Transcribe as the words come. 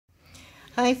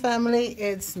Hi family,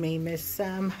 it's me, Miss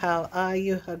Sam. How are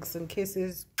you? Hugs and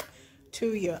kisses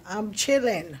to you. I'm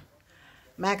chilling,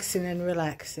 maxing and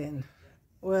relaxing.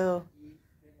 Well,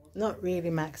 not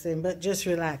really maxing, but just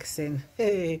relaxing.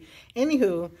 Hey,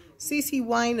 anywho, Cece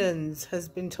Winans has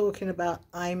been talking about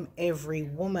I'm Every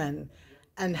Woman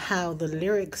and how the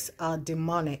lyrics are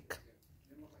demonic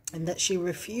and that she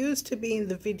refused to be in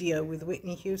the video with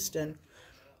Whitney Houston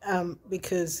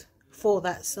for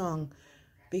that song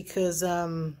because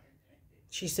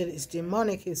she said it's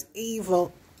demonic, it's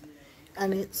evil,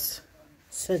 and it's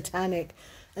satanic,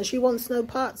 and she wants no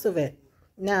parts of it.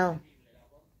 Now,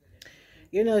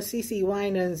 you know, Cece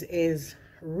Winans is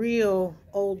real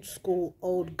old school,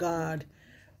 old guard,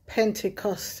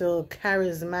 Pentecostal,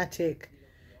 charismatic.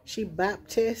 She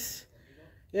Baptist,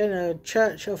 you know,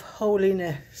 Church of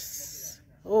Holiness.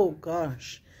 Oh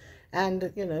gosh.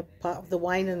 And, you know, part of the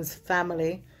Winans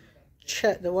family.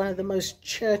 One of the most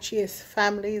churchiest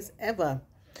families ever.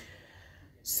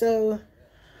 So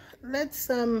let's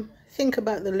think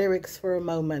about the lyrics for a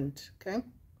moment, okay?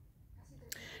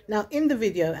 Now in the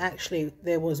video, actually,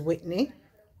 there was Whitney.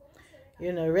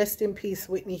 You know, rest in peace,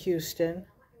 Whitney Houston.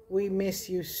 We miss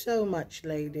you so much,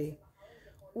 lady.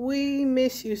 We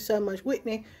miss you so much.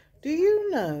 Whitney, do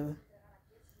you know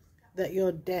that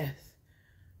your death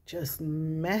just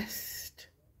messed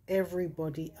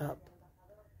everybody up?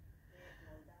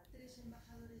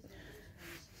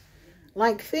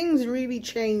 Like, things really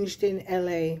changed in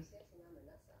LA.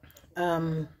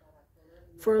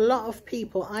 For a lot of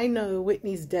people, I know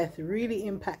Whitney's death really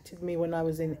impacted me when I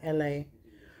was in LA.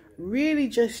 Really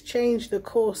just changed the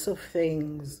course of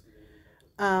things.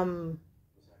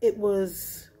 It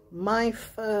was my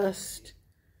first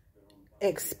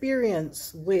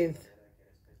experience with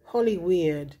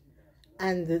Hollywood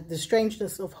and the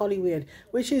strangeness of Hollywood,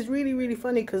 which is really, really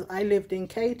funny because I lived in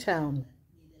K-Town.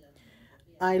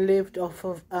 I lived off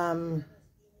of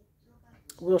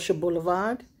Wilshire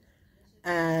Boulevard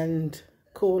and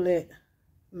call it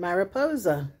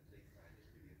Mariposa.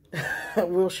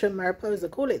 Wilshire Mariposa,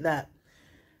 call it that.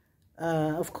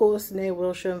 Of course, near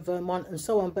Wilshire and Vermont and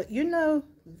so on. But you know,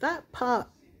 that part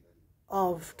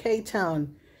of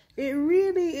K-Town, it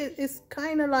really is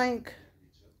kind of like,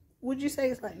 would you say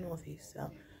it's like northeast,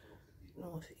 south?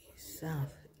 Northeast,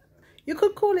 south. You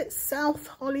could call it South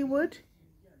Hollywood.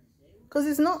 Because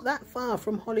it's not that far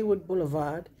from Hollywood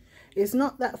Boulevard. It's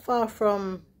not that far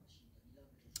from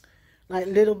like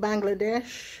Little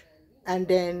Bangladesh and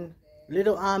then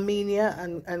Little Armenia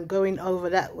and going over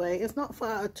that way. It's not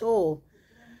far at all.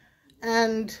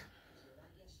 And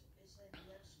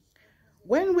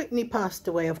when Whitney passed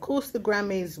away, of course the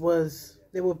Grammys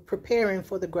they were preparing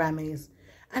for the Grammys.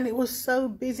 And it was so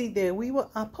busy there. We were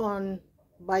up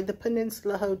by the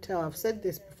Peninsula Hotel. I've said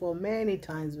this before, many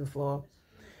times before.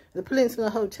 The Peninsula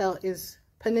Hotel is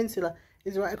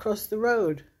right across the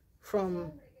road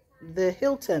from the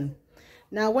Hilton.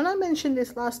 Now, when I mentioned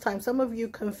this last time, some of you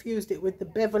confused it with the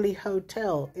Beverly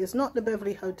Hotel. It's not the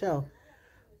Beverly Hotel.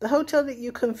 The hotel that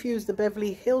you confused the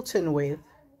Beverly Hilton with,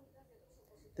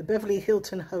 the Beverly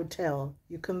Hilton Hotel,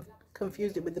 you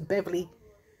confused it with the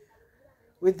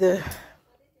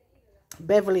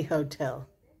Beverly Hotel,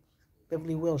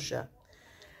 Beverly Wilshire.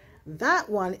 That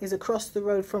one is across the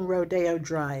road from Rodeo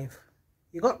Drive.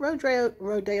 You got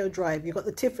Rodeo Drive. You got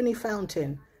the Tiffany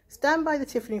Fountain. Stand by the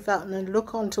Tiffany Fountain and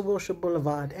look onto Wilshire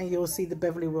Boulevard and you'll see the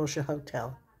Beverly Wilshire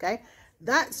Hotel. Okay?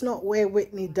 That's not where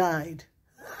Whitney died.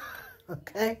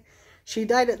 Okay? She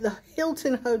died at the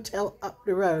Hilton Hotel up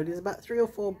the road. It's about 3 or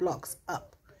 4 blocks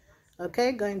up.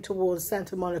 Okay? Going towards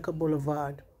Santa Monica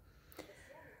Boulevard.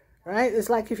 Right?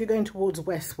 It's like if you're going towards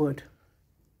Westwood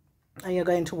and you're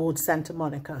going towards Santa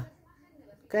Monica,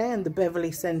 okay, and the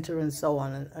Beverly Center and so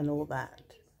on and all that,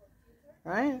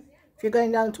 right? If you're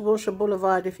going down to Wilshire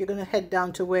Boulevard, if you're going to head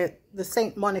down to where the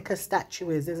St. Monica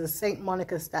statue is, there's a St.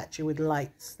 Monica statue with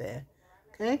lights there,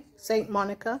 okay? St.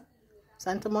 Monica,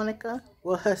 Santa Monica,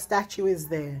 well, her statue is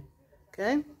there,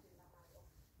 okay?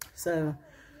 So,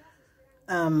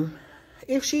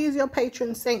 if she is your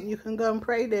patron saint, you can go and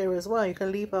pray there as well. You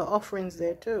can leave her offerings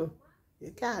there too.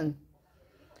 You can.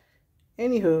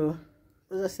 Anywho,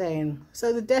 as I was saying,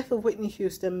 so the death of Whitney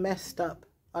Houston messed up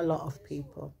a lot of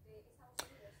people.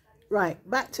 Right,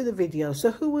 back to the video. So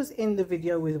who was in the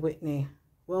video with Whitney?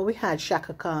 Well, we had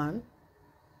Chaka Khan,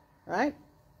 right?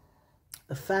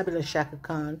 The fabulous Chaka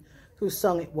Khan, whose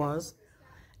song it was.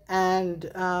 And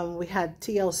we had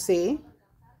TLC,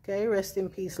 okay, rest in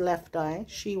peace, Left Eye.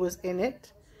 She was in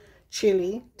it.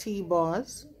 Chili,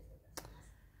 T-Bars.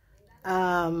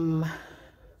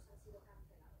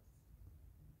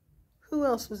 Who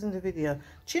else was in the video?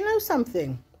 Do you know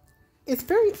something? it's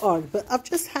very odd, but I've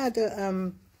just had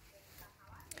a,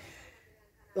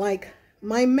 like,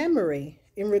 my memory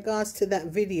in regards to that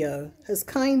video has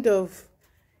kind of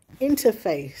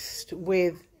interfaced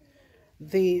with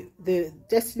the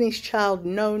Destiny's Child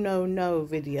No No No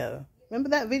video. Remember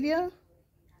that video?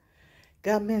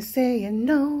 Got me saying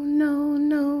no, no,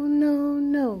 no, no,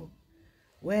 no,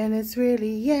 when it's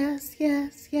really yes,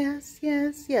 yes, yes,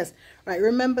 yes, yes. Right,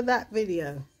 remember that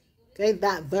video? Okay,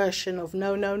 that version of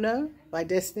No, No, No by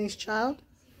Destiny's Child.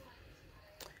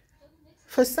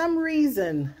 For some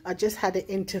reason, I just had an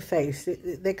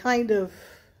interface. They kind of,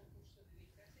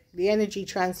 the energy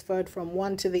transferred from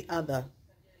one to the other.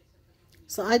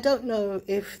 So I don't know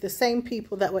if the same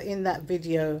people that were in that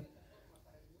video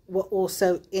were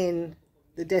also in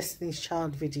the Destiny's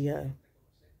Child video.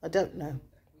 I don't know.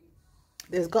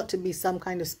 There's got to be some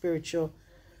kind of spiritual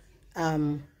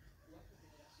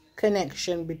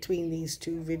connection between these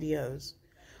two videos.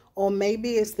 Or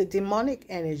maybe it's the demonic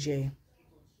energy.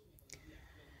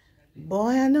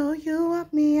 Boy, I know you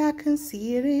want me, I can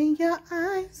see it in your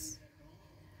eyes.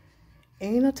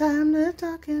 Ain't no time to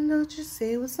talk and don't you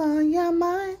say what's on your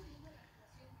mind.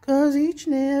 'Cause each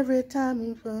and every time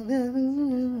you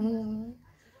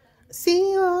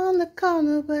see you on the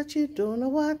corner, but you don't know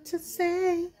what to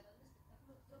say.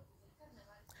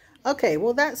 Okay,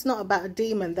 well, that's not about a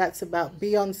demon. That's about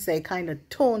Beyonce kind of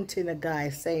taunting a guy,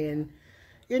 saying,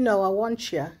 you know, I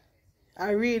want you.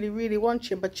 I really, really want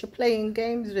you, but you're playing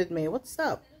games with me. What's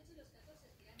up?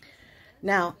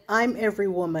 Now, I'm every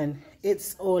woman.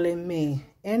 It's all in me.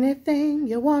 Anything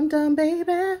you want done,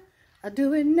 baby, I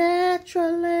do it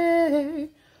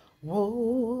naturally.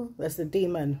 Whoa, that's the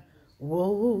demon.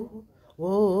 Whoa,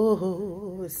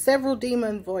 whoa. Several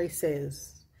demon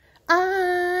voices.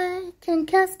 I can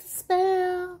cast a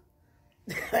spell.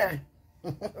 There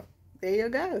you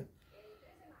go.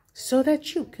 So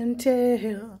that you can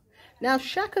tell. Now,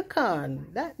 Shaka Khan,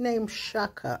 that name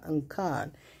Shaka and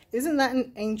Khan, isn't that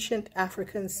an ancient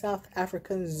African, South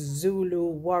African Zulu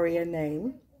warrior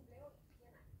name?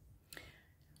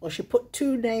 Well, she put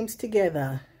two names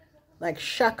together, like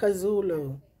Shaka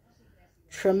Zulu.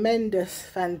 Tremendous,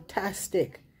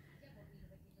 fantastic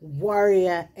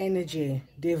warrior energy,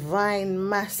 divine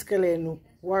masculine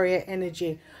warrior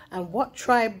energy. And what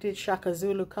tribe did Shaka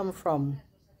Zulu come from?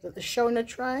 Is it the Shona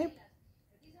tribe?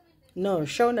 No,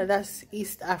 Shona, that's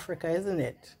East Africa, isn't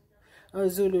it? Oh,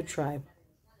 Zulu tribe.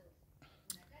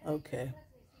 Okay.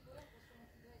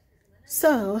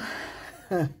 So,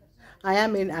 I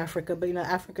am in Africa, but you know,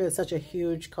 Africa is such a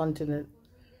huge continent.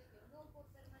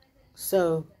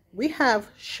 So, we have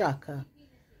Shaka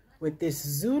with this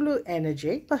Zulu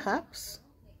energy, perhaps,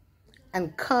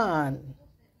 and Khan,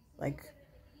 like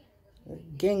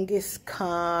Genghis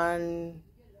Khan,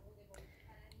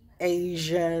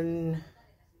 Asian,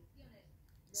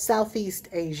 Southeast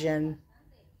Asian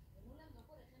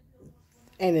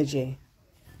energy.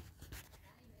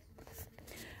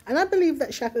 And I believe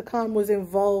that Shaka Khan was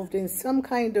involved in some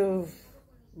kind of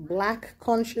black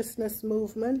consciousness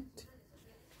movement.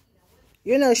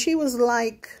 You know, she was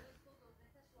like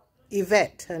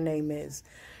Yvette, her name is.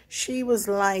 She was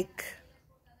like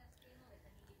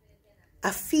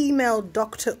a female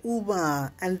Dr.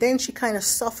 Umar, and then she kind of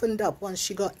softened up once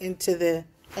she got into the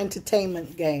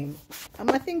entertainment game. Am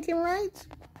I thinking right?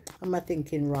 Am I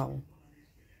thinking wrong?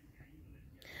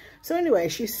 So anyway,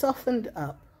 she softened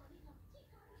up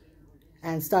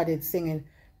and started singing,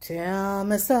 tell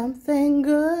me something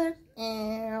good,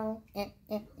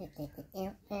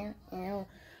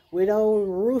 with old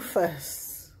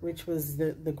Rufus, which was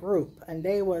the group. And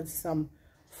they were some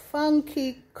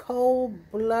funky,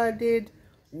 cold-blooded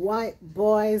white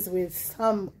boys with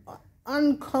some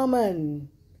uncommon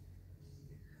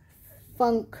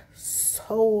funk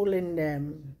soul in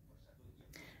them.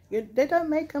 They don't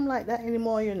make them like that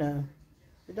anymore, you know.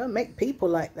 They don't make people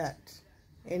like that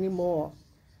anymore.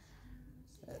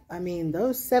 I mean,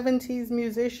 those 70s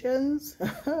musicians,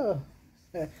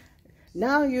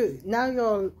 now you'll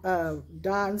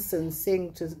dance and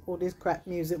sing to all this crap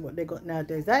music what they got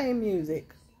nowadays. That ain't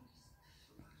music.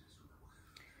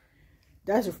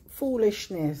 That's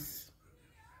foolishness.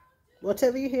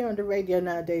 Whatever you hear on the radio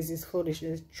nowadays is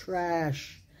foolishness,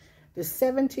 trash. The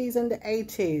 70s and the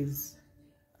 80s.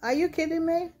 Are you kidding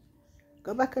me?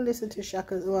 Go back and listen to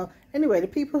Shaka. Well, anyway, the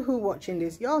people who are watching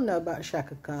this, y'all know about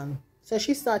Shaka Khan. So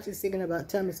she started singing about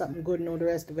Tell Me Something Good and all the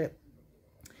rest of it.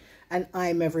 And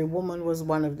I'm Every Woman was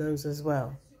one of those as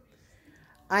well.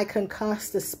 I can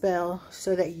cast a spell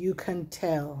so that you can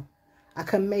tell. I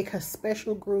can make a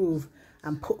special groove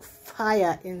and put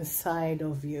fire inside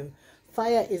of you.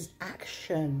 Fire is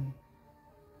action.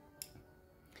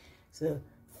 So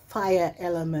fire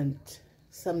element,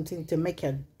 something to make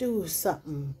you do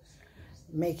something,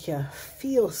 make you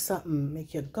feel something,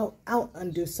 make you go out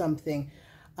and do something.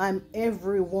 I'm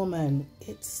every woman.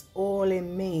 It's all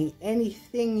in me.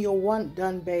 Anything you want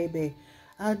done, baby,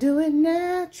 I'll do it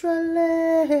naturally.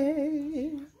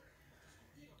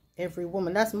 Every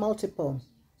woman. That's multiple.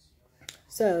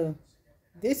 So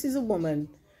this is a woman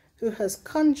who has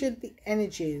conjured the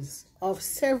energies of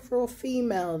several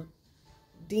female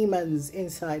demons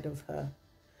inside of her.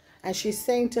 And she's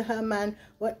saying to her man,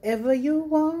 whatever you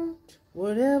want,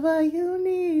 whatever you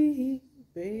need,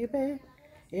 baby,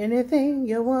 anything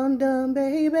you want done,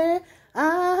 baby,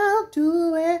 I'll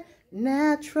do it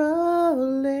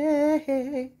naturally.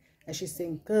 And she's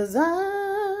saying, cause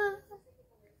I'm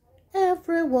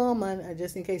every woman. And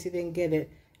just in case you didn't get it,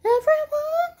 every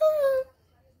woman,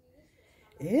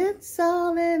 it's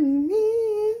all in me.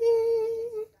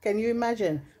 Can you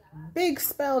imagine? Big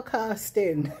spell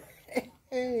casting.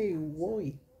 Hey,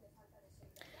 boy.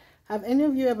 Have any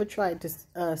of you ever tried to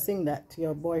sing that to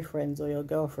your boyfriends or your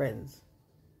girlfriends?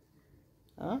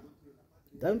 Huh?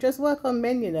 Don't just work on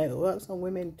men, you know. It works on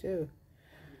women too.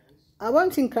 I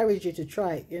won't encourage you to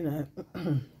try it, you know.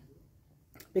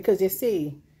 Because you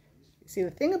see,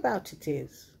 the thing about it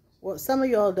is, what some of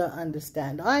y'all don't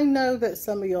understand. I know that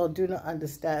some of y'all do not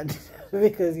understand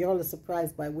because y'all are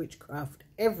surprised by witchcraft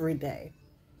every day.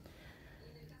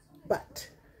 But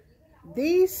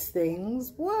these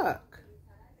things work.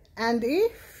 And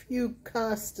if you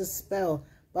cast a spell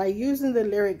by using the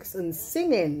lyrics and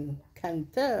singing,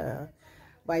 canter,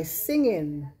 by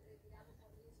singing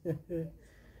the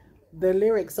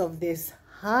lyrics of this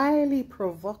highly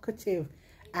provocative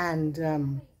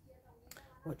and,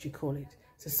 what do you call it?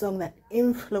 It's a song that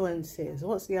influences.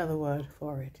 What's the other word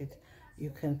for it?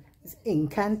 It's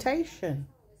incantation.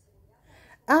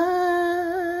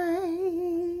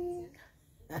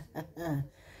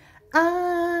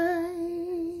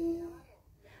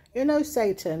 You know,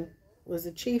 Satan was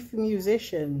the chief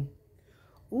musician.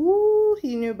 Ooh,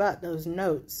 he knew about those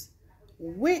notes.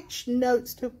 Which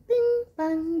notes to bing,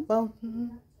 bang,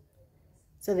 bong.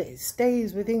 So that it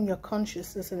stays within your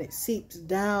consciousness and it seeps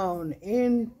down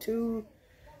into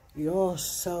your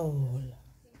soul.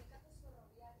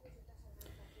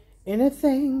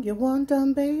 Anything you want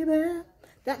done, baby.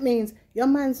 That means your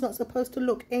man's not supposed to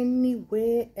look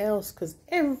anywhere else because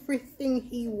everything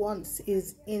he wants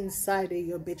is inside of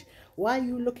your bitch. Why are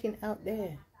you looking out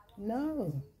there?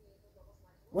 No.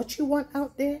 What you want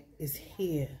out there is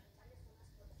here.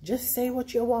 Just say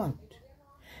what you want.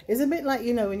 It's a bit like,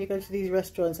 you know, when you go to these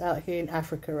restaurants out here in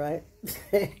Africa, right?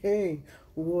 Hey,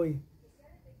 boy.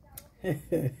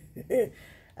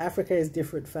 Africa is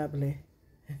different, family.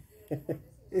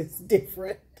 It's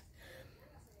different.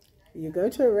 You go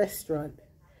to a restaurant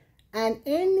and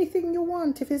anything you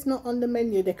want, if it's not on the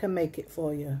menu, they can make it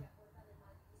for you.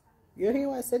 You hear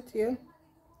what I said to you?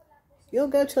 You'll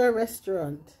go to a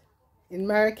restaurant in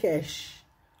Marrakesh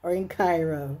or in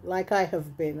Cairo, like I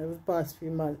have been over the past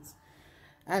few months.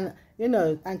 And, you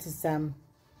know, Auntie Sam,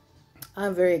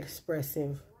 I'm very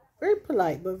expressive. Very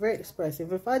polite, but very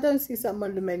expressive. If I don't see something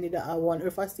on the menu that I want, or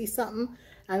if I see something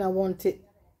and I want it,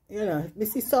 you know, if I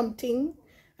see something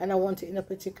and I want it in a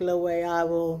particular way, I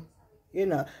will, you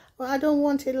know, well, I don't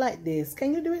want it like this.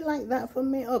 Can you do it like that for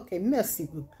me? Okay, merci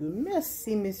beaucoup.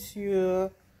 Merci,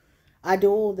 monsieur. I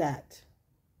do all that.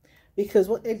 Because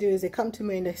what they do is they come to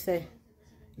me and they say,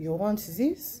 you want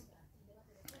this?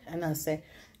 And I say,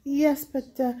 yes,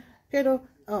 but, pero,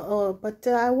 but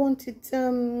I want it,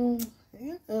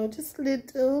 you know, just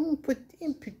little,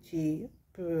 pretty.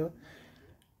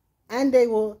 And they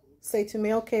will say to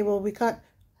me, okay, well, we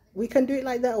can do it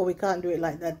like that or we can't do it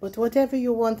like that. But whatever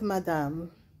you want,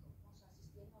 madam,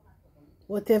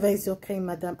 whatever is okay,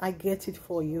 madam, I get it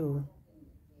for you.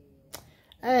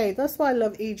 Hey, that's why I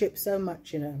love Egypt so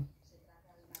much, you know.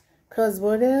 Because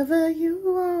whatever you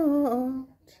want,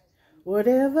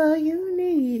 whatever you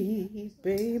need,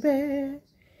 baby,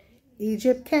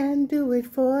 Egypt can do it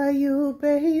for you,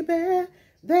 baby.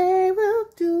 They will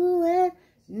do it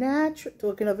natural.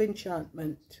 Talking of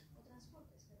enchantment.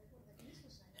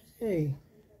 Hey.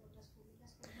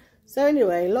 So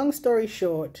anyway, long story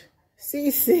short,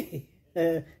 Cece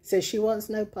says she wants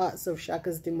no parts of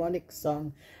Shaka's demonic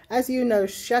song. As you know,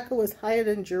 Shaka was higher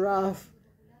than Giraffe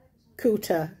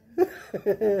Cooter.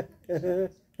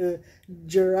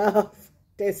 Giraffe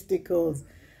testicles.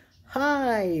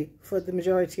 High for the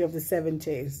majority of the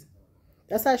 70s.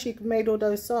 That's how she made all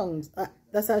those songs.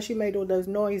 That's how she made all those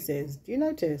noises. Do you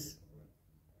notice?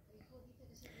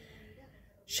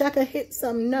 Shaka hit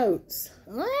some notes.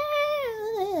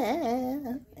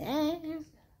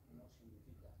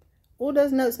 All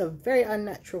those notes are very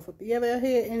unnatural. For you ever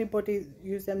hear anybody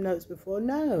use them notes before?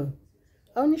 No.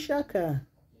 Only Shaka.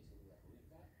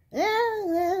 Bit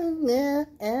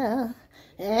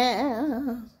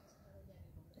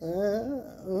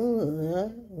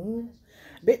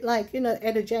like, you know,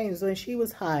 Etta James, when she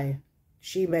was high,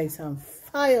 she made some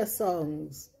fire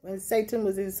songs when Satan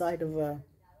was inside of her.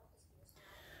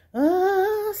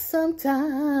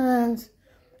 Sometimes,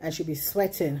 and she'd be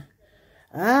sweating.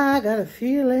 I got a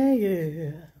feeling,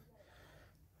 yeah.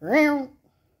 I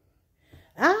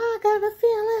got a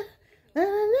feeling that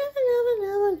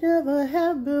I never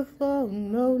had before.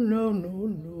 No.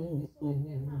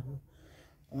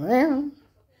 Well,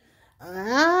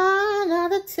 I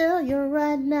gotta tell you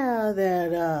right now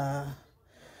that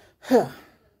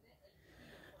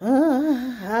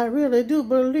I really do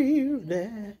believe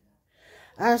that.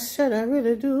 I said I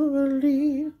really do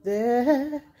believe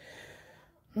that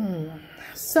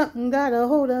something got a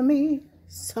hold of me.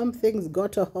 Something's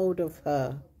got a hold of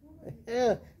her.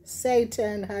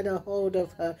 Satan had a hold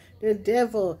of her. The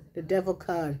devil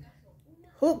card.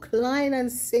 Hook, line, and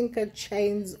sinker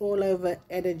chains all over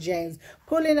Etta James,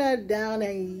 pulling her down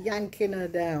and yanking her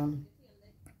down.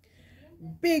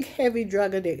 Big, heavy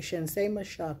drug addiction, same as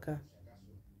Shaka.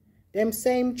 Them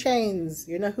same chains.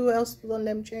 You know who else was on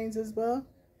them chains as well?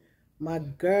 My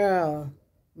girl,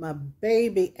 my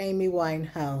baby Amy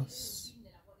Winehouse.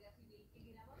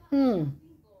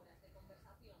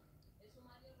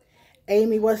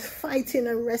 Amy was fighting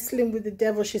and wrestling with the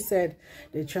devil. She said,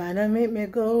 they're trying to make me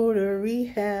go to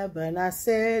rehab. And I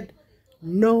said,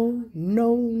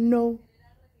 no.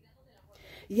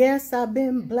 Yes, I've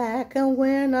been black, and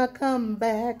when I come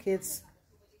back,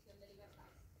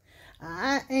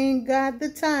 I ain't got the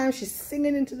time. She's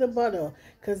singing into the bottle.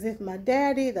 Because if my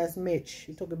daddy, that's Mitch.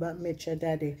 You talk about Mitch, her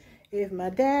daddy. If my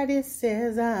daddy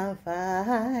says I'm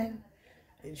fine,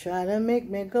 they try to make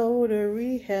me go to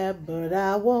rehab, but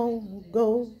I won't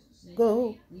go.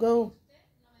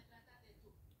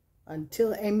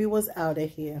 Until Amy was out of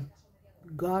here.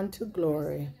 Gone to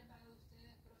glory.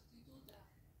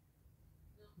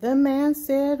 The man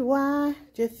said, why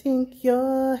do you think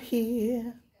you're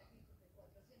here?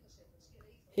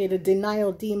 Hear the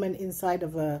denial demon inside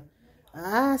of her.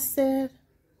 I said,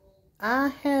 I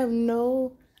have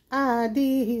no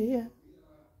idea.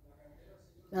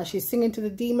 Now she's singing to the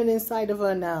demon inside of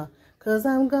her now. 'Cause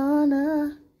I'm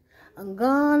gonna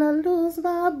lose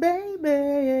my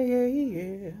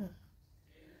baby.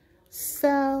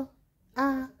 So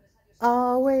I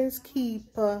always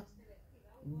keep her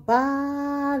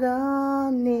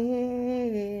bottom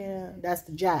near. That's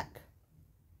the jack.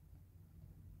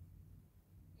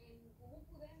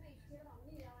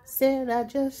 Said I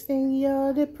just think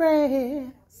you're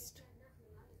depressed.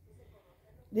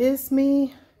 This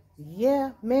me,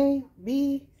 yeah,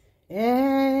 maybe,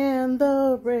 and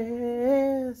the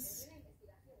rest.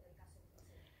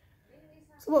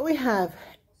 So what we have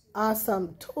are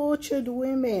some tortured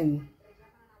women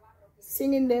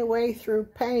singing their way through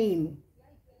pain.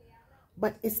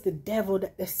 But it's the devil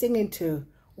that they're singing to.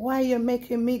 Why are you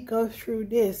making me go through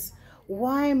this?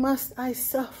 Why must I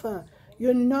suffer?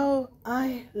 You know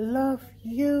I love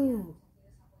you.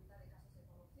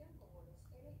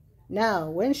 Now,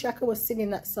 when Shaka was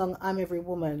singing that song, I'm Every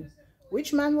Woman,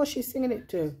 which man was she singing it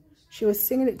to? She was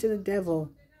singing it to the devil.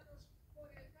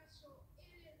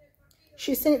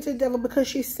 She's singing it to the devil because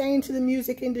she's saying to the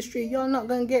music industry, you're not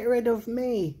going to get rid of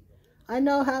me. I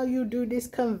know how you do this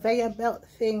conveyor belt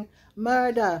thing.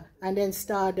 Murder and then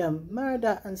stardom.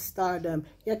 Murder and stardom.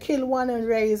 You kill one and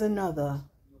raise another.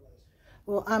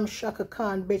 Well, I'm Shaka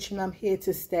Khan, bitch, and I'm here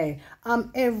to stay.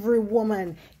 I'm every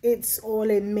woman. It's all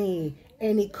in me.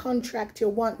 Any contract you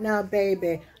want now,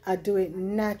 baby, I do it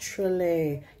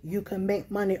naturally. You can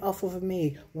make money off of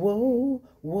me. Whoa.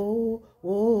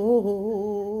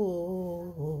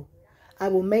 I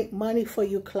will make money for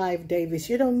you, Clive Davis.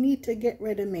 You don't need to get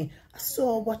rid of me. I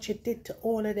saw what you did to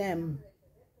all of them.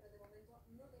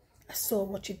 I saw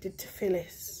what you did to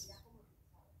Phyllis.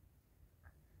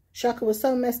 Shaka was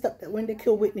so messed up that when they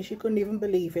killed Whitney, she couldn't even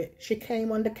believe it. She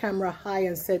came on the camera high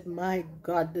and said, my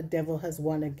God, the devil has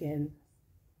won again.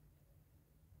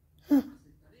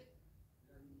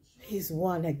 He's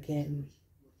won again.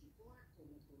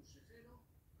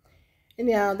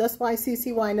 Anyhow, that's why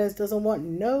Cece Winans doesn't want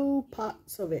no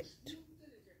parts of it.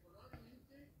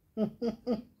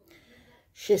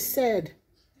 She said,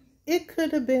 it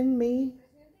could have been me.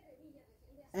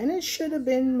 And it should have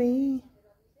been me.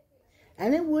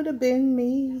 And it would have been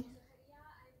me.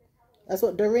 That's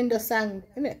what Dorinda sang,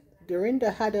 innit?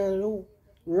 Dorinda had a little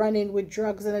run-in with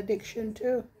drugs and addiction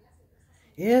too.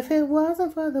 If it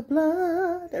wasn't for the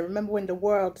blood. I remember when the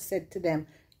world said to them,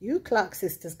 you Clark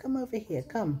sisters, come over here,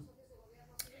 come.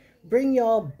 Bring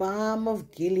your balm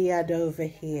of Gilead over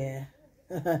here.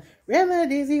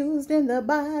 Remedies used in the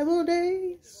Bible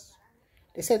days.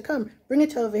 They said, come, bring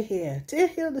it over here to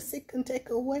heal the sick and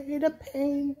take away the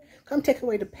pain. Come take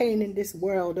away the pain in this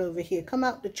world over here. Come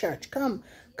out the church. Come,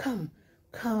 come,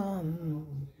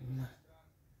 come.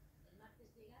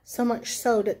 So much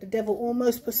so that the devil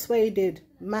almost persuaded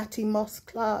Mattie Moss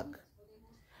Clark.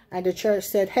 And the church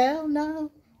said, hell no.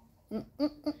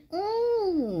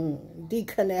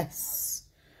 Deaconess,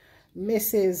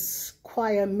 Mrs.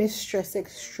 Choir Mistress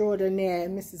Extraordinaire,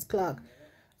 Mrs. Clark.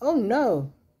 Oh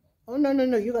no. Oh no, no,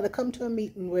 no. You got to come to a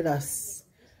meeting with us.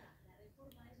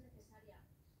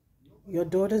 Your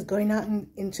daughter's going out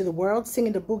into the world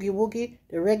singing the boogie woogie,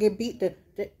 the reggae beat,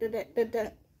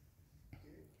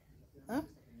 huh?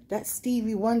 That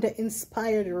Stevie Wonder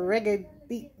inspired reggae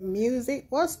beat music.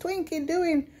 What's Twinkie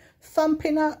doing?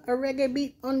 Thumping out a reggae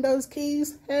beat on those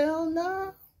keys? Hell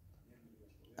no.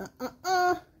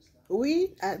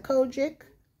 We at Kojic,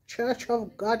 Church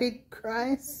of God in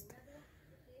Christ.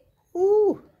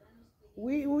 Ooh.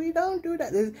 We don't do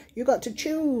that. You got to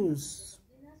choose.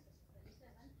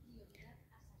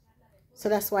 So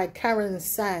that's why Karen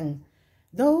sang,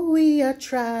 though we are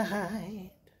tried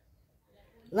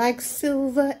like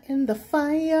silver in the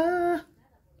fire,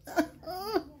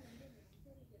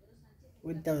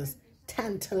 with those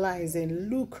tantalizing,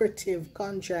 lucrative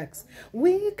contracts,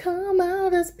 we come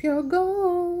out as pure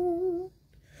gold.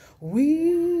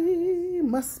 We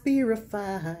must be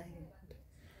refined.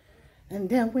 And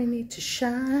then we need to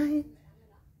shine.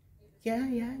 Yeah,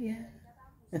 yeah, yeah.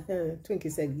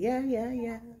 Twinkie said, yeah, yeah,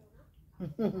 yeah.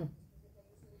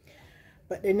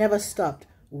 But they never stopped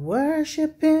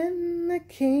worshiping the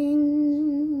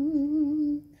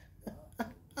King.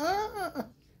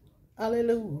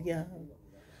 Hallelujah.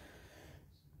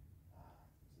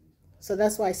 So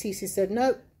that's why Cece said,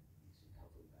 no,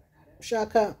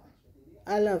 Shaka,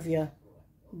 I love you,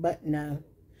 but no.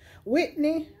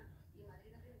 Whitney,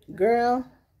 girl,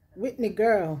 Whitney,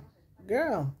 girl,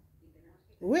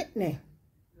 Whitney.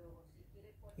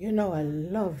 You know I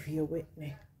love you,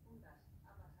 Whitney,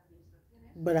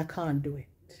 but I can't do it.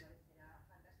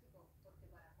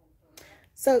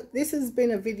 So this has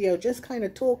been a video just kind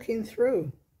of talking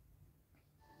through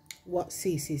what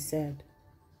Cece said.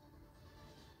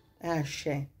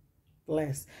 Ashe,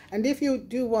 bless. And if you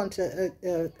do want to,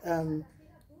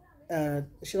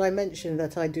 should I mention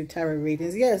that I do tarot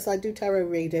readings? Yes, I do tarot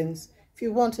readings. If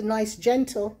you want a nice,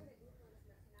 gentle,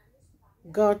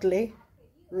 godly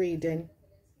reading,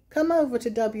 come over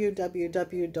to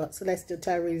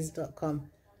www.celestialtarot.com.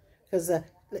 Because,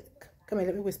 come here,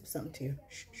 let me whisper something to you.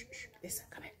 Shh, shh, shh. Listen,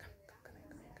 come here, come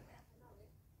here.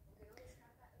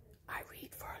 I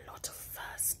read for a lot of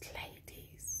first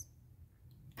ladies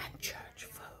and church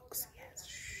folks. Yes,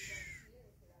 shh.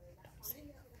 Don't say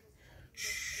nothing.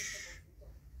 Shh.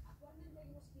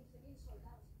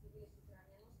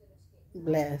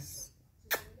 Bless.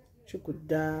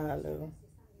 ChukwuDAALU.